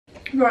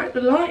Right,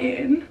 the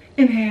lighting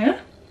in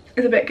here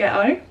is a bit ghetto.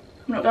 I'm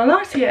not gonna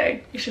lie to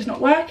you. It's just not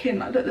working.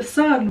 Like, look, the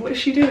sun. What is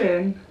she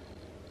doing?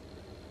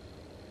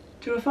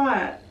 Do a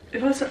fire.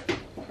 If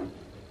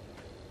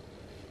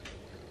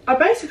I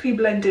basically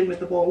blend in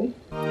with the wall.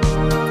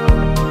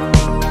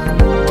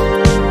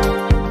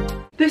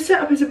 This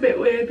setup is a bit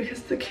weird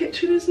because the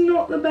kitchen is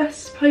not the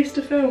best place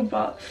to film,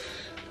 but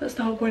that's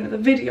the whole point of the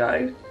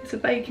video. It's a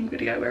baking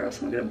video, where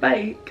else am I going to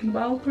bake? In the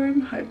bathroom?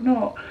 Hope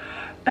not.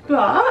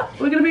 But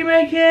we're going to be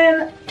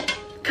making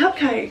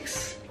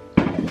cupcakes.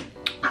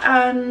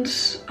 And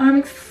I'm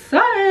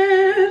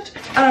excited.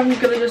 And I'm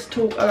going to just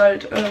talk a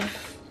load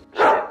of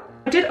shit.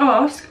 I did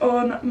ask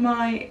on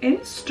my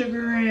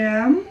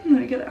Instagram,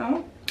 let me get it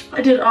out.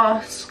 I did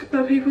ask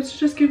for people to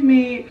just give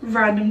me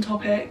random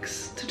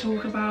topics to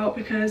talk about,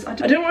 because I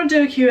didn't want to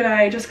do a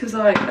Q&A just because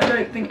I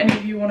don't think any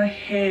of you want to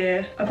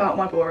hear about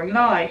my boring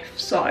life.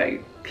 So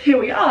here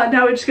we are.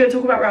 Now we're just going to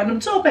talk about random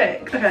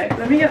topics. Okay,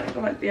 let me get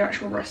like the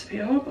actual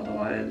recipe up,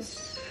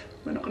 otherwise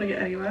we're not going to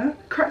get anywhere.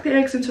 Crack the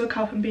eggs into a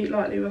cup and beat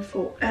lightly with a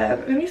fork.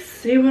 Let me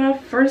see what our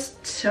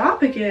first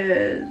topic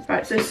is.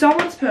 Right, so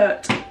someone's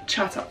put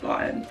chat up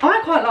line.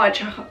 I quite like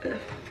chat up.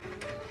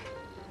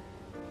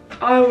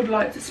 I would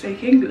like to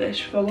speak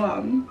English for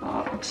one,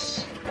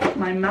 but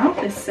my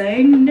mouth is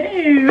saying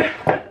no.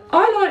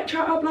 I like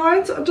chat up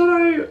lines. I don't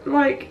know,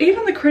 like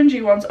even the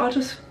cringy ones, I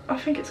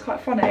think it's quite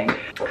funny.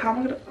 How am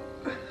I gonna,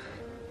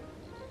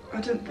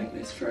 I didn't think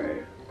this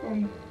through.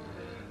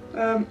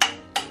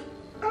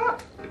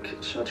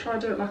 Should I try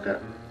and do it like a,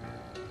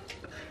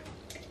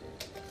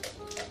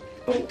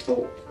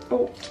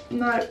 oh,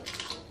 no.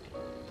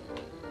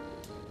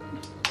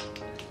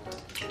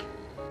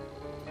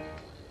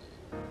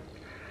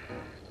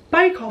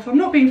 Bake Off, I'm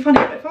not being funny,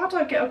 but if I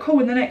don't get a call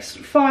in the next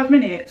 5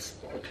 minutes,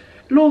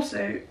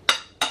 lawsuit.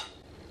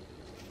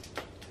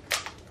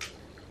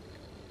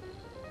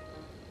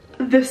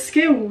 The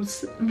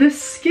skills.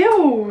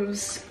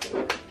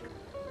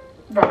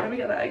 Right, let me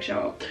get that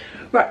eggshell.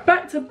 Right,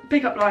 back to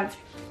pickup lines.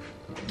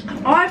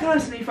 I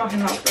personally fucking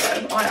love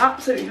them. I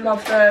absolutely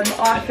love them.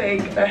 I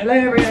think they're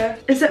hilarious.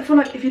 Except for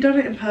like, if you done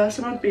it in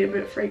person, I'd be a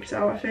bit freaked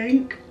out, I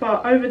think.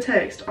 But over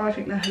text, I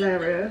think they're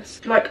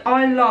hilarious. Like,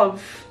 I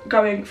love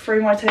going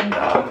through my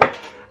Tinder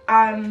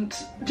and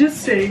just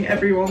seeing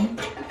everyone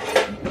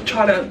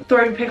trying to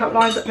throw pickup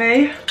lines at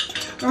me.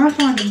 And I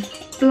find them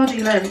bloody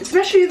hilarious.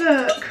 Especially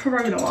the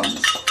Corona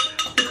ones.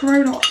 The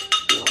Corona ones.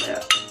 Love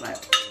it. Like,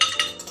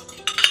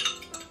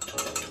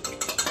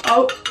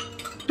 oh.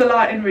 The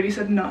lighting really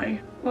said no.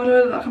 Why do I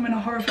look like I'm in a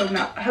horror film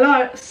now?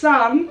 Hello,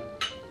 Sam?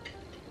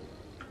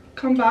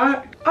 Come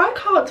back. I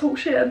can't talk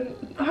shit and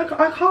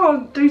I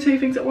can't do two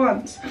things at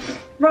once.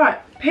 Right,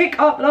 pick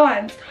up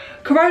lines.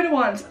 Corona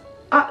ones,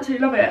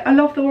 absolutely love it. I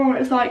love the one where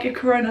it's like, if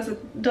Corona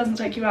doesn't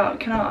take you out,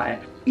 can I?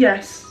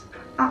 Yes,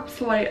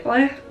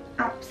 absolutely,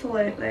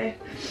 absolutely.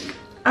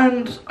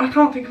 And I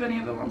can't think of any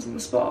other ones on the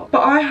spot.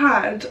 But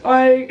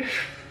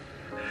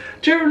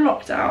during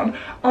lockdown,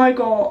 I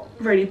got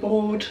really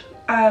bored.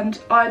 And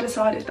I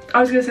decided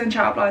I was going to send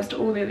chat up lines to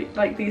all the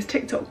like these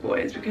TikTok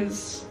boys,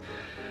 because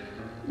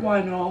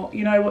why not?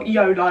 You know what,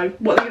 YOLO,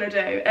 what they're going to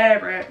do,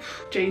 air it,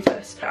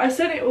 Jesus. I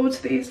sent it all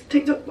to these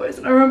TikTok boys,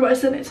 and I remember I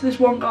sent it to this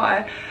one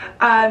guy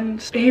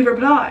and he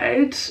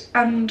replied,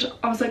 and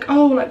I was like,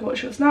 oh, like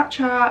what's your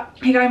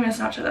Snapchat? He gave me a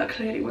Snapchat that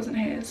clearly wasn't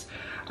his,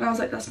 and I was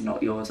like, that's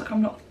not yours, like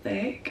I'm not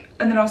thick.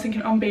 And then I was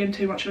thinking, I'm being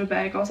too much of a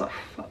beg. I was like,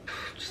 fuck,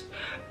 just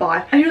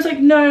bye. And he was like,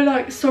 no,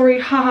 like sorry,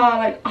 haha,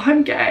 like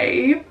I'm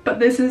gay, but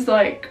this is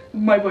like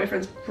my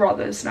boyfriend's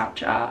brother's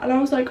Snapchat. And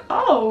I was like,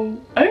 oh,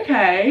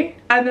 okay.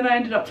 And then I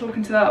ended up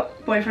talking to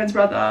that boyfriend's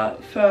brother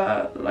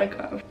for like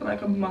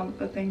a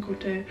month, I think, or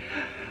two.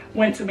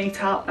 Went to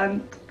meet up,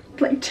 and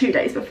like 2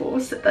 days before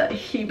said that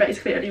he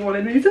basically only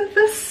wanted me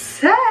for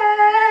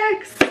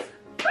sex.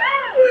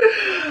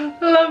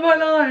 Love my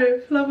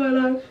life, love my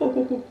life.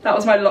 That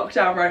was my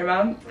lockdown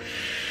romance.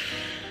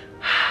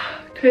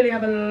 Clearly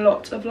have a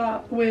lot of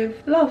luck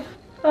with love.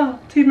 Ah,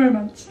 teen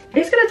romance.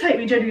 It's gonna take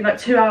me genuinely like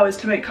 2 hours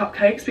to make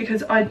cupcakes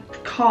because I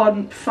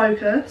can't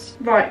focus.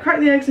 Right, crack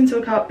the eggs into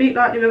a cup, beat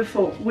lightly with a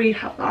fork. We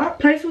have that.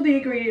 Place all the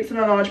ingredients in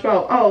a large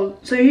bowl. Oh,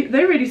 so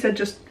they really said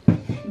just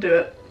do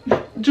it.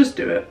 Just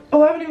do it.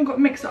 Oh, I haven't even got a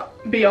mixer.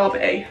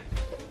 BRB.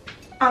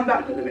 I'm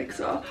back with the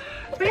mixer.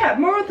 But yeah,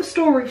 more of the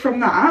story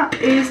from that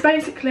is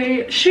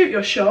basically shoot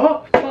your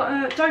shot,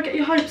 but don't get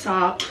your hopes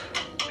up.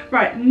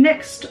 Right,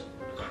 next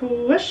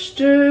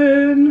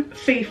question.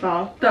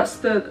 FIFA, that's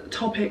the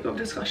topic of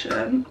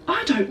discussion.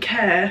 I don't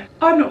care.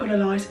 I'm not gonna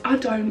lie, I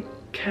don't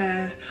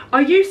care.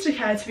 I used to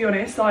care, to be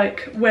honest,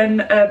 like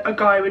when a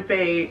guy would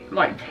be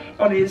like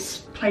on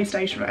his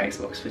PlayStation or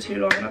Xbox for too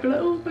long and I'd be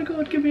like, oh my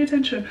god, give me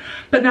attention.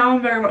 But now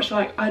I'm very much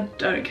like, I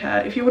don't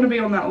care. If you want to be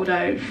on that all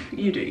day,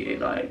 you do you.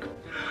 Like,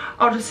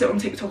 I'll just sit on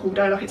TikTok all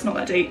day, like it's not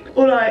that deep.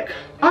 Or like,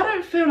 I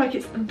don't feel like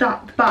it's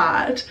that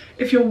bad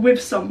if you're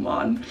with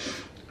someone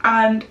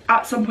and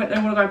at some point they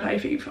want to go play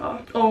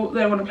FIFA or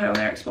they want to play on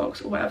their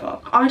Xbox or whatever.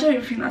 I don't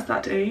even think that's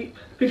that deep,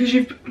 because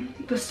you've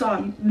the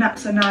sun,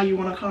 so now you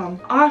want to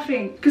come. I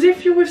think, because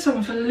if you're with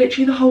someone for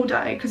literally the whole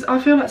day, because I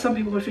feel like some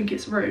people would think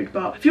it's rude,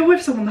 but if you're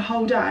with someone the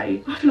whole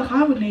day, I feel like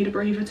I would need a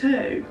breather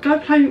too. Go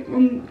play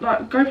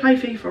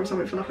FIFA or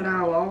something for like an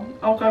hour.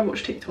 I'll go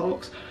watch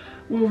TikToks.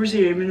 We'll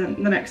resume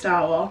in the next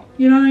hour.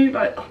 You know,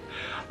 like,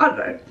 I don't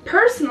know.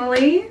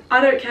 Personally, I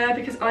don't care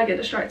because I get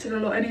distracted a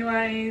lot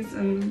anyways,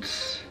 and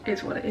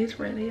it's what it is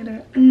really, isn't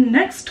it?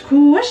 Next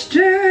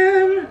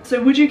question.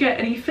 So would you get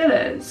any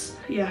fillers?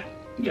 Yeah,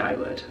 I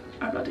would.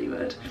 I bloody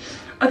would.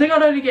 I think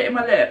I'd only get in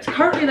my lips.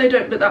 Currently they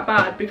don't look that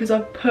bad because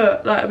I've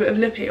put like a bit of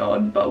lippy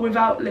on, but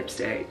without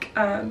lipstick,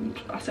 and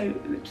I say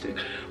lipstick,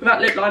 without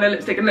lip liner,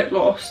 lipstick and lip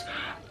gloss,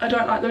 I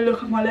don't like the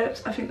look of my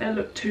lips. I think they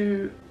look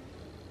too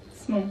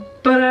small.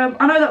 But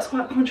I know that's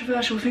quite a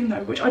controversial thing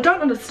though, which I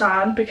don't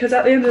understand, because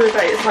at the end of the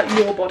day it's like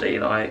your body.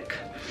 Like,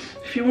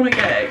 if you want to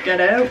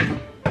get it.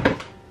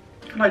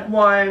 Like,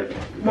 why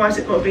has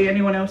it got to be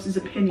anyone else's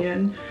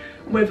opinion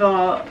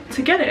whether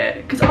to get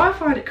it? Because I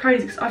find it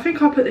crazy, because I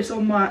think I put this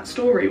on my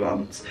story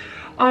once.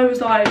 I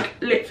was like,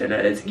 lip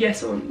fillers,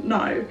 yes or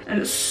no,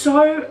 and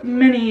so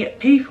many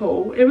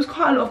people, it was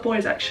quite a lot of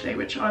boys actually,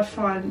 which I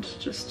find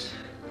just,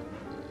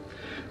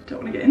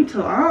 don't want to get into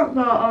that,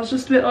 but I was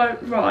just a bit like,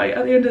 right,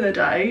 at the end of the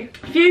day,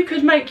 if you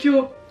could make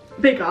your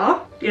bigger,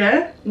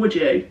 yeah, would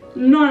you?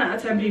 9 out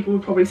of 10 people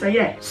would probably say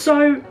yeah.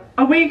 So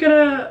are we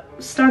gonna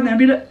stand there and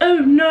be like, oh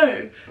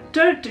no,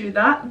 don't do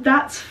that,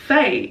 that's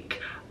fake,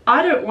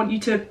 I don't want you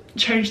to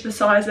change the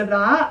size of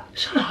that.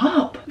 Shut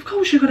up. Of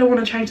course you're gonna want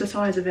to change the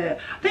size of it.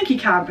 I think you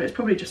can, but it's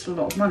probably just a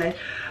lot of money.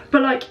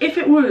 But like, if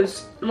it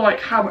was like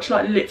how much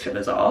like lip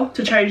fillers are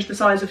to change the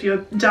size of your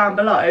down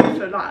below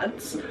for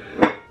lads,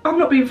 I'm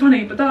not being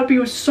funny, but that would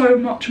be so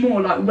much more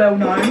like well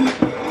known.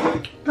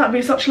 That'd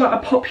be such like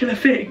a popular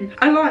thing.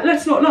 And like,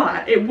 let's not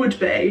lie, it would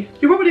be.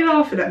 You're probably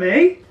laughing at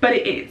me, but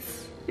it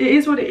is. It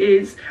is what it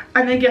is.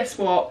 And then guess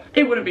what?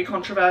 It wouldn't be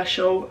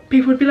controversial.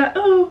 People would be like,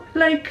 oh,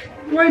 like,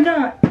 why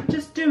not?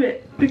 Just do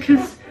it.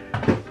 Because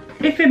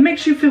if it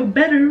makes you feel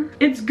better,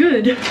 it's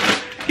good.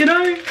 You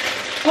know?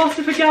 Whilst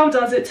if a girl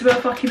does it to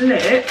her fucking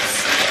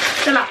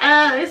lips, they're like,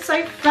 oh, it's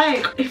so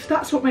fake. If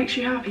that's what makes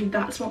you happy,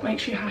 that's what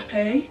makes you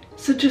happy.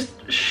 So just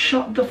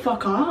shut the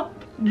fuck up.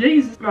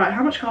 Jesus. Right,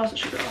 how much cars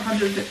should we got?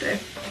 150.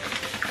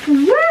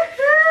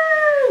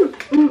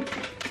 Woohoo! Ooh.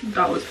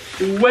 That was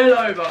well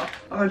over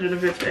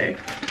 150.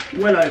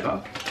 Well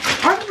over.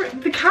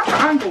 The camera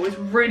angle is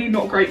really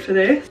not great for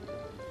this.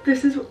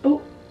 This is,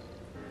 oh,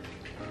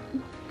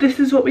 this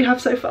is what we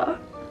have so far.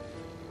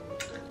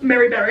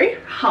 Mary Berry,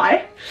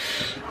 hi,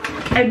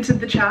 entered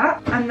the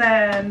chat, and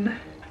then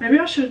maybe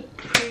I should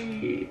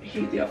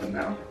preheat the oven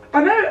now.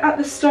 I know at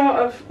the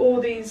start of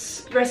all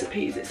these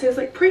recipes it says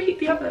like preheat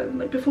the oven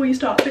like before you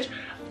start, which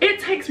it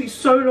takes me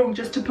so long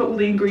just to put all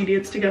the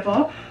ingredients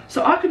together,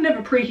 so I could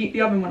never preheat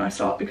the oven when I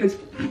start, because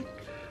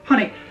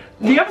honey,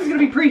 the oven's gonna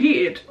be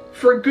preheated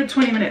for a good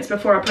 20 minutes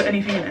before I put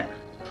anything in it.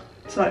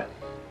 So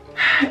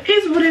it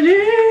is what it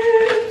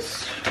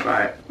is.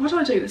 Right, why do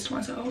I do this to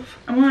myself?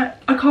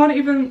 I can't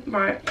even,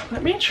 right,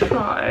 let me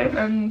try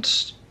and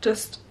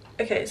just,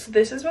 okay, so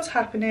this is what's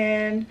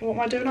happening. What am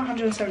I doing?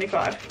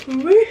 175.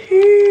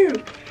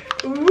 Woohoo!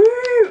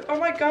 Woo! Oh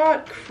my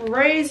god,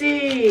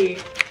 crazy!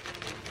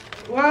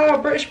 Wow,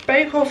 British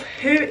Bake Off,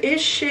 who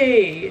is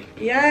she?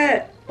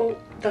 Yeah. Oh,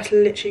 that's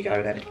literally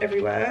going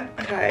everywhere.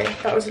 Okay,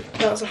 that was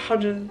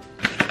 100.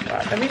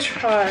 Right, let me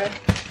try.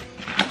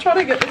 I'm trying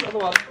to get this other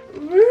one.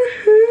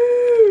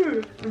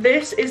 Woohoo!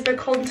 This is the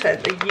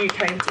content that you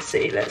came to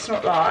see, let's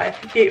not lie.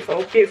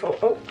 Beautiful, beautiful.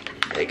 Oh,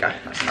 there you go,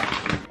 that's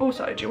enough.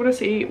 Also, do you want to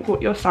see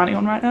what you're standing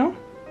on right now?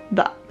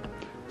 That.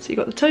 So you've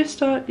got the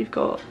toaster, you've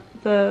got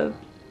the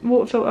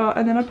water filter,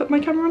 and then I put my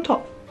camera on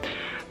top.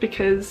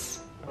 Because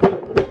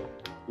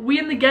we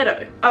in the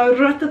ghetto.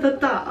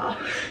 Ra-ta-ta-ta.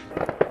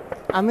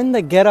 I'm in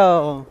the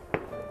ghetto.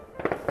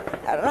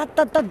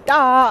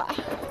 Ra-ta-ta-ta.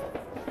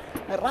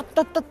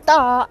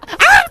 Ra-ta-ta-ta.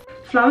 Ah!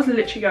 Flowers are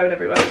literally going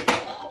everywhere.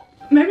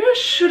 Maybe I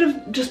should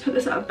have just put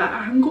this at a better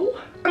angle.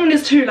 I mean,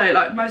 it's too late,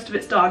 like most of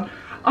it's done.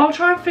 I'll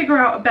try and figure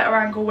out a better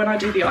angle when I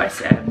do the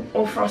icing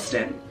or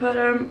frosting. But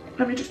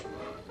let me just.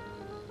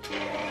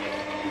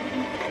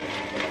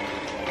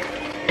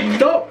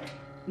 No!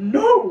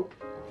 No!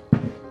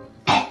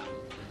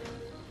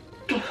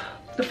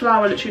 The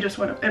flour literally just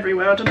went up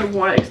everywhere. I don't know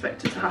why I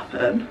expected it to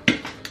happen.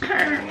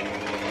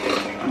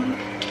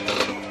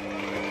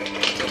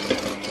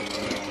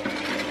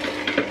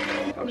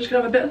 I'm just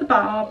gonna have a bit of the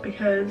batter,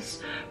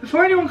 because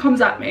before anyone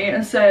comes at me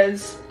and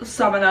says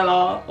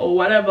salmonella or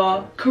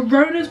whatever,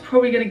 Corona's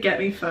probably gonna get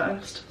me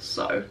first,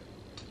 so.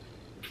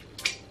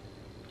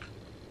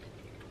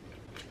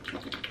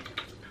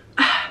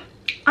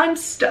 I'm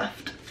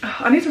stuffed.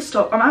 I need to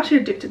stop. I'm actually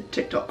addicted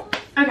to TikTok.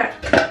 Okay,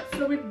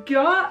 so we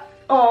got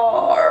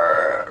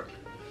our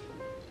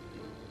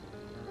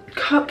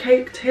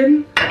cupcake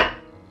tin. I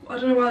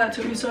don't know why that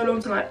took me so long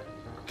to like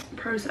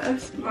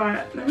process.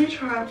 Right, let me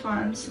try and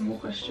find some more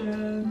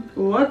questions.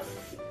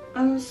 What's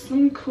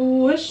some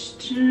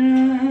questions.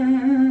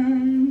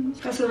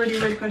 That's a really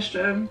rude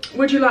question.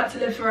 Would you like to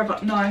live forever?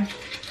 No.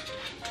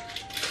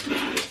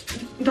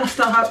 That's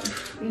that.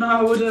 No,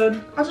 I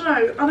wouldn't. I don't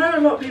know. I know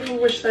a lot of people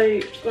wish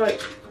they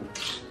like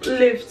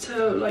live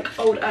to like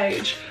old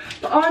age,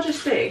 but I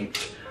just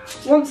think,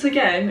 once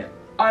again,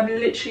 I'm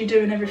literally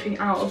doing everything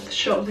out of the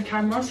shot of the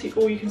camera, so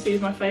all you can see is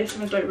my face,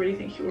 and I don't really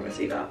think you want to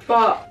see that.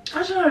 But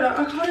I don't know, like,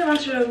 I can't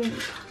imagine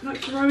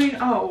like growing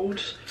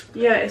old.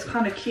 Yeah, it's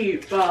kind of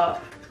cute,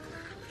 but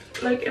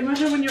like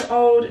imagine when you're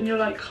old and you're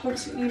like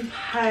constantly in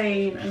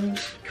pain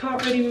and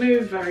can't really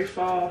move very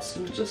fast,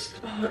 and just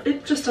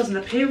it just doesn't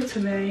appeal to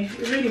me.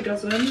 It really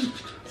doesn't.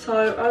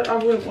 So I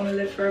wouldn't want to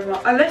live forever,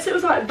 unless it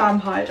was like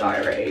Vampire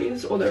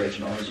Diaries or the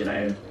originals, you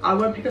know. I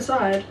won't pick a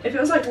side. If it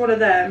was like one of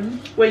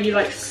them where you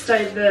like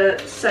stay the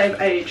same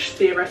age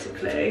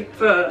theoretically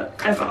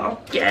forever,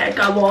 yeah,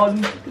 go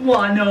on.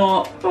 Why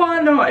not?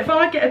 Why not? If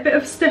I get a bit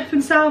of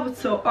Stefan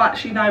Salvatore, oh,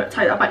 actually no,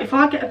 take that back. If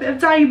I get a bit of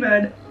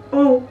Damon,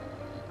 oh,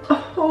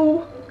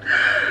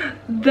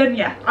 then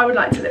yeah, I would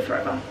like to live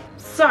forever.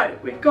 So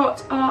we've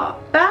got our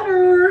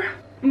batter.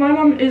 My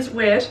mum is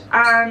weird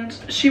and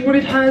she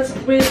wanted hers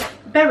with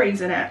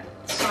berries in it,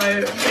 so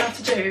I'm gonna have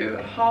to do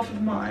half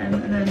of mine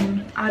and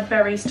then add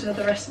berries to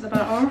the rest of the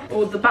batter.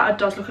 Or the batter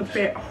does look a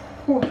bit,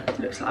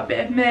 looks like a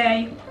bit of me.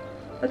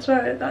 I don't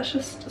know, that's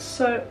just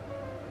so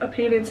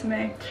appealing to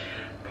me.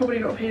 Probably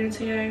not appealing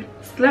to you.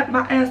 Slap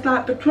my ass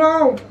like the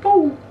clown.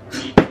 Oh.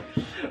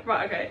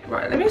 Right, okay,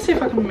 right, let me see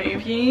if I can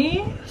move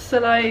you so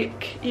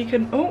like you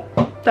can, oh,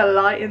 the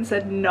lighting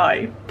said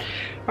no.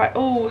 Right,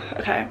 oh,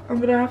 okay, I'm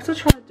gonna have to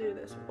try to do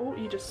this. Oh,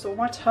 you just saw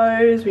my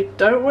toes. We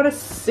don't want to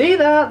see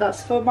that.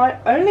 That's for my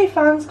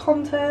OnlyFans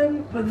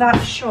content. But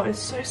that shot is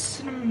so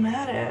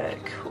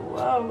cinematic.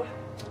 Whoa.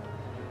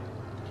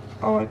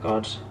 Oh my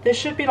god. This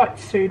should be like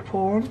food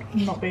porn.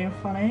 I'm not being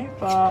funny,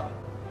 but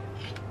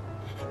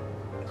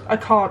I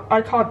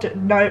can't do,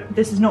 no,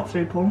 this is not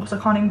food porn because I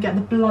can't even get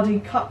the bloody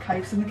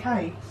cupcakes in the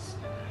case.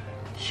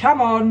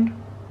 Come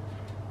on.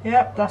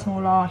 Yep, that's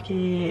more like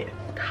it.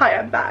 Hi,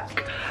 I'm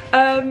back.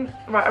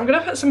 Right, I'm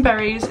gonna put some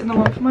berries in the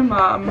one for my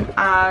mum,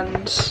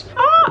 and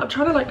I'm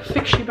trying to like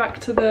fix you back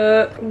to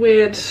the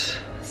weird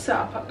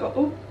setup I've got.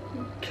 Oh,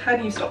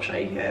 can you stop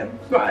shaking?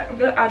 Right, I'm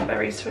gonna add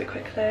berries to it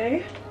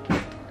quickly.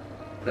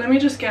 Let me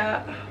just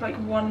get like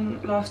one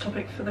last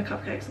topic for the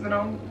cupcakes and then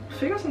I'll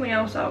figure something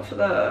else out for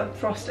the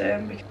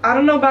frosting. I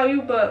don't know about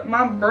you, but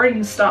my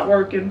brain's start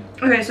working.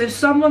 Okay, so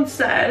someone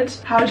said,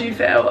 how do you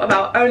feel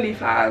about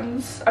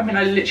OnlyFans? I mean,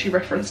 I literally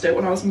referenced it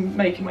when I was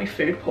making my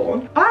food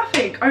porn. I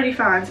think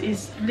OnlyFans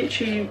is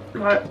literally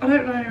like, I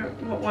don't know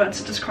what word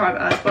to describe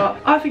it as,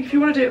 but I think if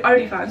you want to do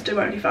OnlyFans, do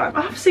OnlyFans.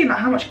 I've seen like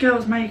how much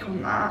girls make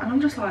on that, and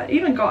I'm just like,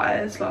 even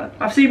guys, like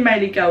I've seen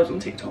mainly girls on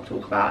TikTok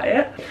talk about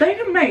it. They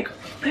make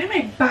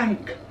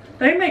bank.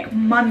 They make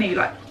money.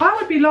 Like, I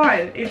would be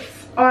lying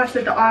if I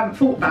said that I haven't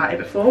thought about it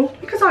before,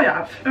 because I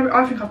have.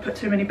 I think I've put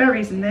too many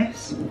berries in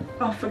this.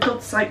 Oh, for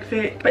God's sake,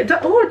 Vic. But it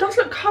does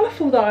look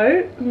colourful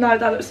though. No,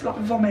 that looks like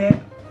vomit.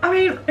 I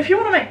mean, if you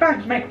want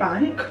to make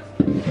bank,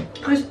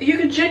 because you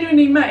could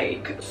genuinely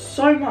make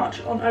so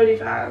much on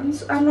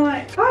OnlyFans. And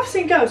like, I've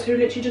seen girls who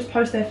literally just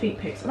post their feet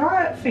pics, and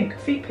I think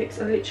feet pics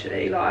are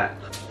literally like,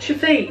 it's your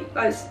feet,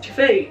 it's your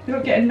feet. You're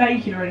not getting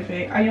naked or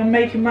anything, and you're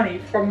making money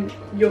from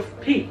your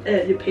feet.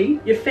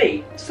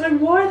 So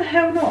why the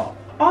hell not?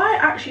 I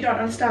actually don't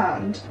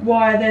understand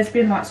why there's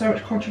been like so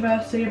much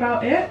controversy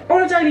about it.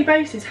 On a daily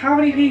basis, how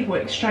many people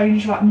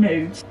exchange like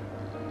nudes?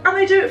 And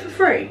they do it for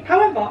free.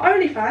 However,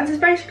 OnlyFans is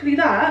basically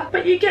that,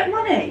 but you get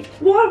money.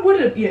 Why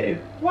wouldn't you?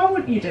 Why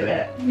wouldn't you do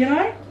it, you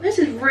know? This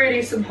is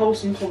really some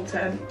wholesome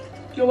content.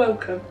 You're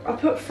welcome. I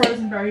put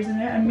frozen berries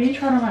in it, and me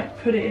trying to like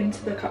put it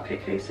into the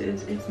cupcake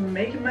cases is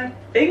making my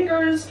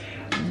fingers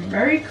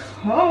very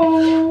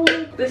cold.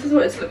 This is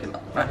what it's looking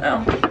like right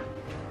now.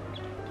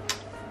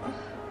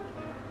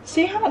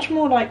 See how much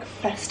more like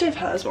festive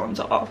hers ones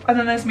are. And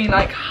then there's me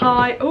like,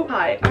 hi, oh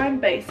hi, I'm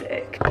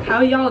Basic.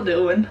 How y'all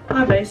doing?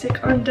 Hi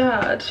Basic, I'm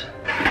Dad.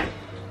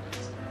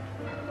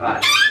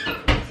 Right,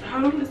 so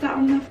how long is that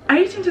on there?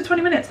 18 to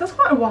 20 minutes, that's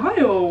quite a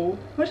while.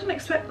 I didn't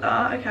expect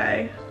that,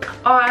 okay.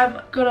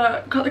 I'm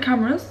gonna cut the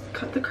cameras,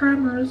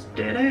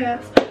 dead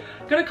ass.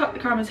 I'm gonna cut the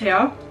cameras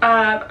here,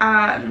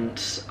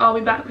 and I'll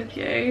be back with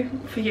you.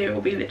 For you,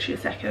 it'll be literally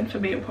a second. For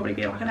me, it'll probably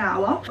be like an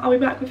hour. I'll be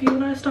back with you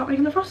when I start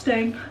making the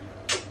frosting.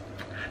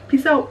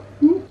 Peace out.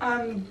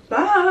 I'm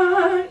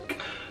back.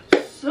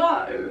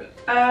 So,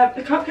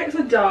 the cupcakes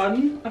are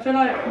done. I feel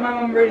like my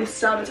mum really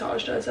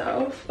sabotaged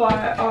herself by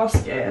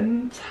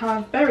asking to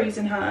have berries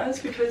in hers,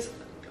 because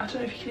I don't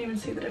know if you can even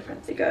see the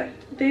difference. There you go.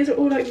 These are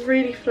all like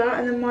really flat,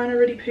 and then mine are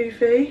really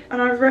poofy.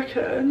 And I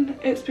reckon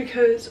it's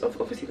because of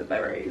obviously the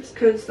berries,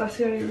 because that's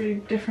the only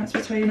really difference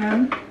between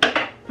them.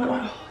 But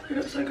oh, they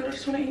look so good, I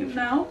just want to eat them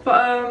now.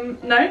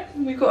 But no,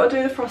 we've got to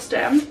do the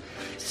frosting.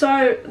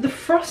 So the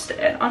frosting,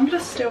 I'm gonna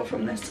steal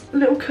from this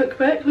little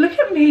cookbook. Look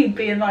at me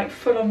being like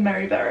full on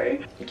Mary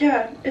Berry.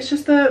 Yeah, it's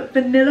just the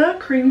vanilla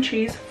cream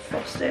cheese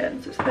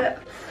frosting. So it's a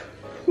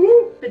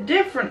bit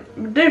different.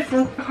 I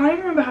can't even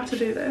remember how to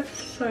do this.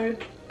 So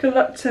Good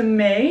luck to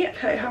me.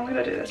 Okay, how am I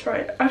gonna do this?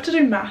 Right, I have to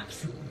do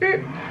maths.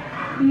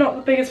 Not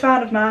the biggest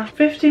fan of math.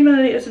 50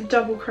 millilitres of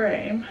double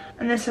cream,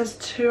 and this has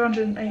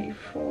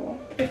 284.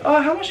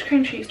 How much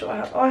cream cheese do I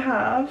have? I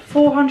have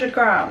 400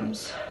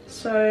 grams.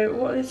 So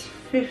what is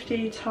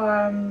 50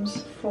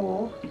 times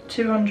 4?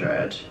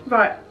 200.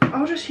 Right,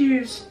 I'll just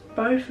use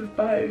both of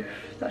both.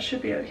 That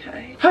should be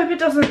okay. Hope it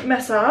doesn't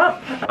mess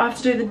up. I have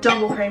to do the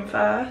double cream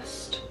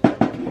first,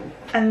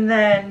 and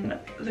then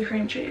the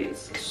cream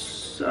cheese.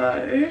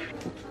 So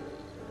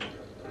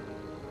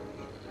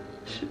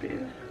should be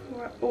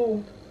right.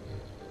 Oh.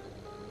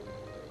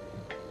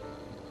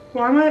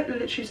 Why am I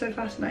literally so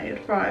fascinated?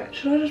 Right,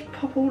 should I just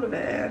pop all of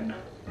it in?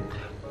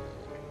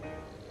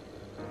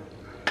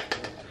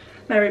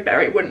 Mary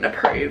Berry wouldn't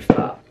approve,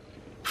 but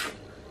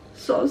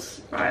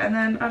soz. Right, and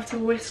then I have to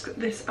whisk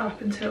this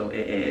up until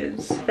it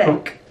is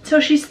thick.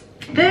 Till she's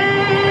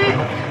thick!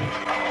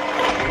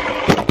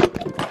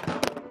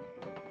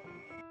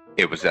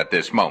 It was at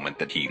this moment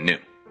that he knew.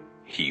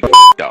 He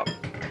f***ed up.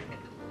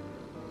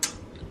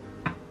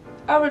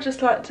 I would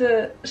just like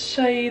to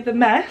show you the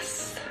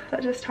mess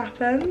that just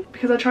happened,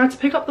 because I tried to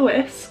pick up the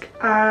whisk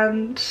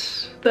and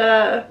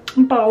the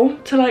bowl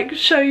to like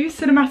show you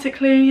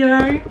cinematically, you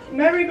know.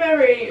 Mary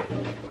Berry,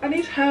 I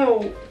need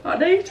help. I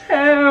need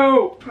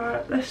help.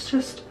 Right, let's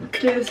just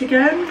do this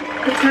again.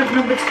 Attempt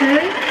number 2.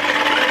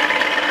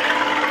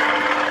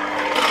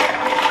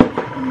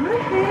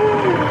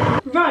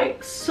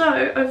 Right,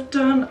 so I've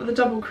done the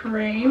double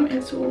cream.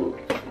 It's all,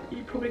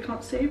 you probably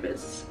can't see, but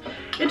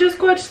it is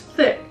quite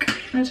thick.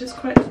 It is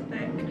quite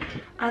thick.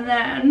 And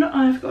then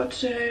I've got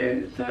to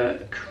do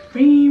the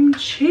cream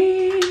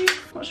cheese.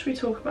 What should we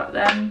talk about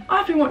then?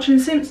 I've been watching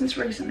Simpsons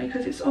recently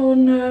because it's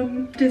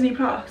on Disney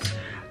Plus,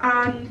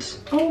 and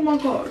oh my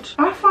god,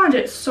 I find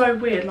it so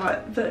weird,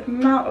 like the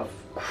amount of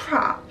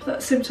crap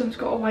that Simpsons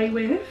got away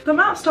with. The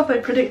amount of stuff they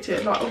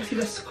predicted, like obviously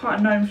that's quite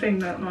a known thing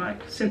that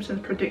like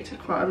Simpsons predicted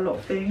quite a lot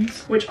of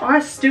things, which I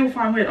still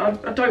find weird.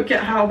 I don't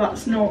get how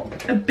that's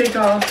not a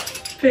bigger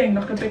thing,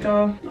 like a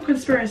bigger, not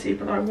conspiracy,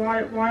 but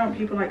like why aren't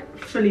people like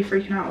fully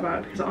freaking out about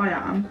it? Because I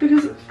am.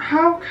 Because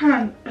how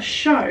can a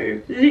show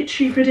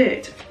literally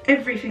predict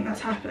everything that's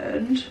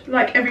happened,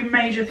 like every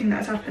major thing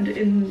that's happened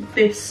in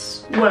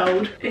this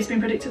world is being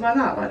predicted by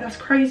that? Like that's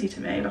crazy to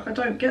me. Like I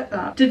don't get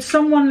that. Did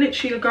someone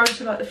literally go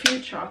to like the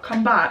future,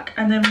 come back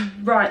and then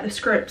write the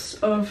scripts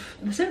of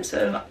The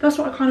Simpsons? That's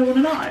what I kind of want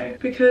to know,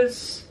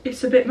 because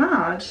it's a bit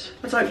mad.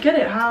 I don't get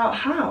it.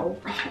 How?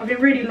 I've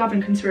been really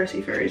loving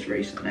conspiracy theories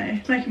recently.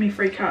 It's making me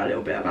freak out a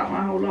little bit about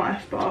my whole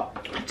life, but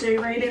I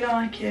do really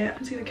like it. I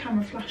can see the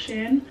camera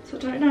flashing, so I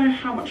don't know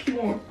how much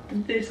more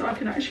of this I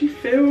can actually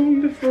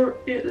film before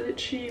it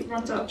literally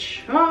runs out of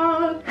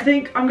charge. I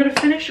think I'm gonna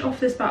finish off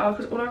this batter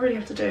because all I really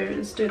have to do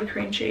is do the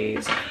cream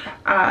cheese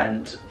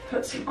and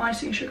put some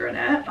icing sugar in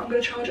it. I'm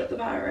gonna charge up the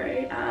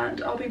battery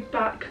and I'll be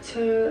back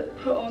to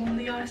put on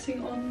the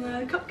icing on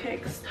the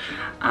cupcakes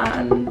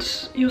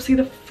and you'll see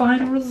the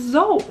final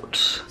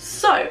result.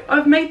 So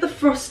I've made the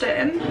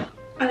frosting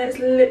and it's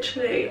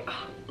literally,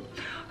 I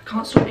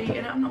can't stop eating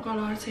it, I'm not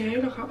gonna lie to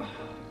you. Look at,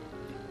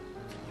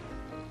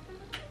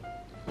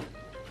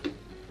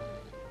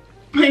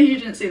 you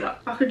didn't see that.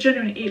 I could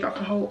genuinely eat like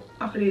a whole,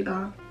 I could eat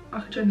that.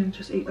 I could genuinely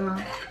just eat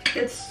that.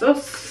 It's so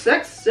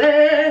sexy.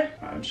 Right,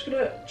 I'm just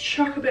gonna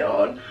chuck a bit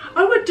on.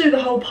 I would do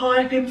the whole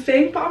piping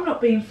thing, but I'm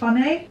not being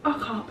funny. I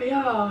can't be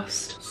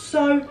arsed.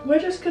 So we're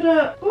just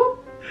gonna, ooh,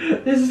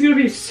 this is gonna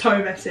be so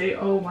messy.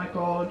 Oh my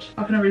god.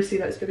 I can already see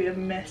that it's gonna be a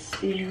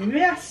messy,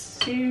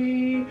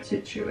 messy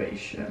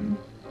situation.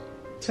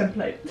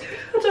 Template.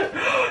 I don't,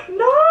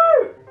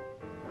 no!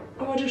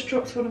 Oh, I just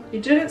dropped one of, you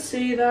didn't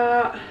see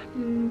that.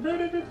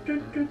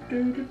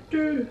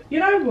 You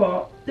know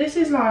what? This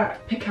is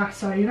like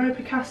Picasso, you know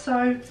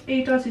Picasso?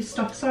 He does his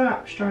stuff so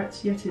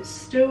abstract, yet it's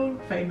still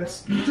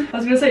famous. I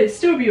was gonna say it's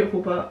still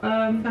beautiful, but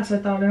that's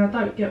it, darling, I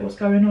don't get what's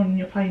going on in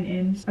your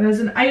paintings. And as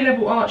an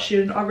A-level art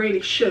student, I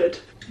really should.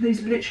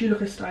 These literally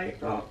look a state,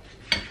 but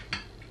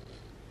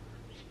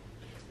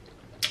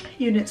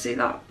you didn't see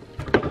that.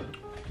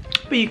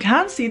 But you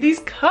can see these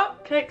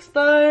cupcakes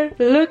though.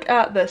 Look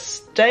at the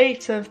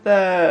state of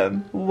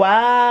them.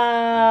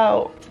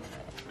 Wow.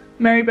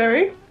 Mary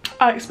Berry,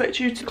 I expect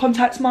you to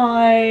contact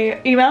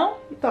my email.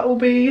 That will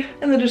be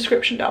in the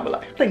description down below.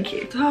 Thank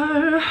you. So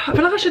I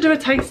feel like I should do a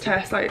taste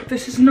test. Like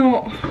this is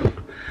not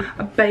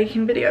a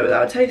baking video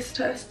without a taste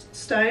test.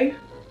 Stay.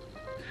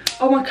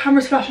 Oh, my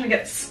camera's flashing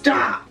again.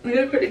 Stop. I'm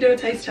gonna quickly do a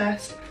taste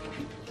test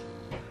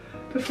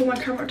before my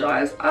camera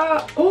dies.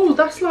 Oh,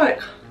 that's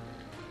like,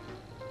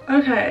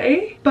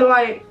 okay, but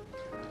like,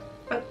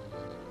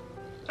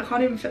 I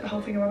can't even fit the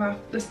whole thing in my mouth.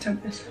 Let's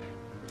attempt this.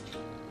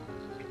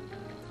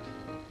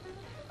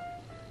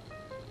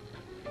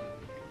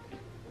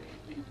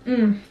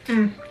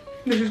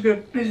 This is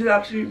good. This is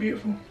absolutely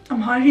beautiful.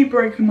 I'm highly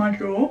breaking my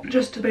jaw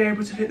just to be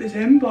able to fit this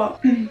in,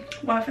 but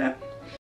worth it.